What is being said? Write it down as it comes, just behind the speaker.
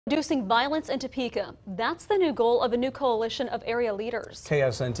Reducing violence in Topeka. That's the new goal of a new coalition of area leaders.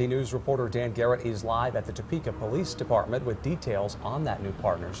 KSNT News reporter Dan Garrett is live at the Topeka Police Department with details on that new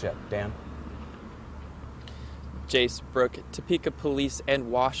partnership. Dan? Jace, Brooke, Topeka Police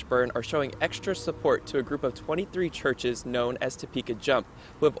and Washburn are showing extra support to a group of 23 churches known as Topeka Jump,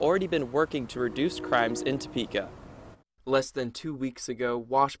 who have already been working to reduce crimes in Topeka. Less than 2 weeks ago,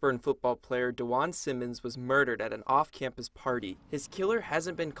 Washburn football player DeJuan Simmons was murdered at an off-campus party. His killer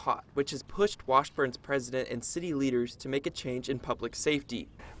hasn't been caught, which has pushed Washburn's president and city leaders to make a change in public safety.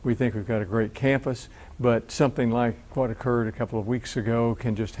 We think we've got a great campus, but something like what occurred a couple of weeks ago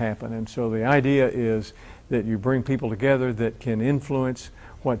can just happen. And so the idea is that you bring people together that can influence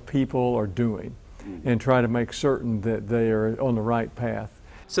what people are doing and try to make certain that they are on the right path.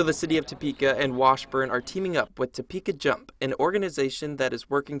 So the City of Topeka and Washburn are teaming up with Topeka Jump, an organization that is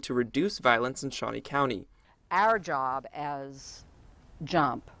working to reduce violence in Shawnee County. Our job as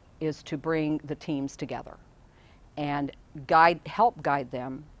Jump is to bring the teams together and help guide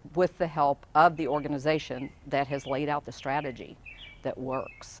them with the help of the organization that has laid out the strategy that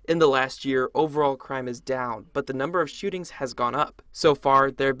works. In the last year, overall crime is down, but the number of shootings has gone up. So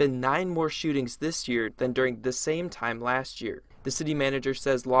far, there have been 9 more shootings this year than during the same time last year. The city manager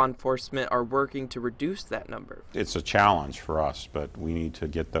says law enforcement are working to reduce that number. It's a challenge for us, but we need to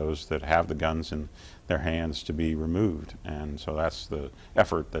get those that have the guns in their hands to be removed. And so that's the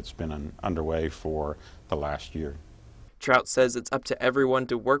effort that's been underway for the last year. Trout says it's up to everyone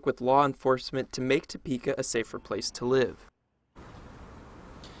to work with law enforcement to make Topeka a safer place to live.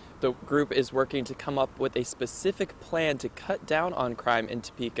 The group is working to come up with a specific plan to cut down on crime in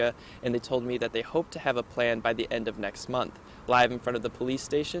Topeka, and they told me that they hope to have a plan by the end of next month. Live in front of the police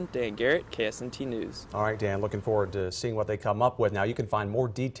station, Dan Garrett, KSNT News. All right, Dan, looking forward to seeing what they come up with. Now, you can find more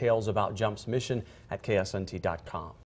details about Jump's mission at ksnt.com.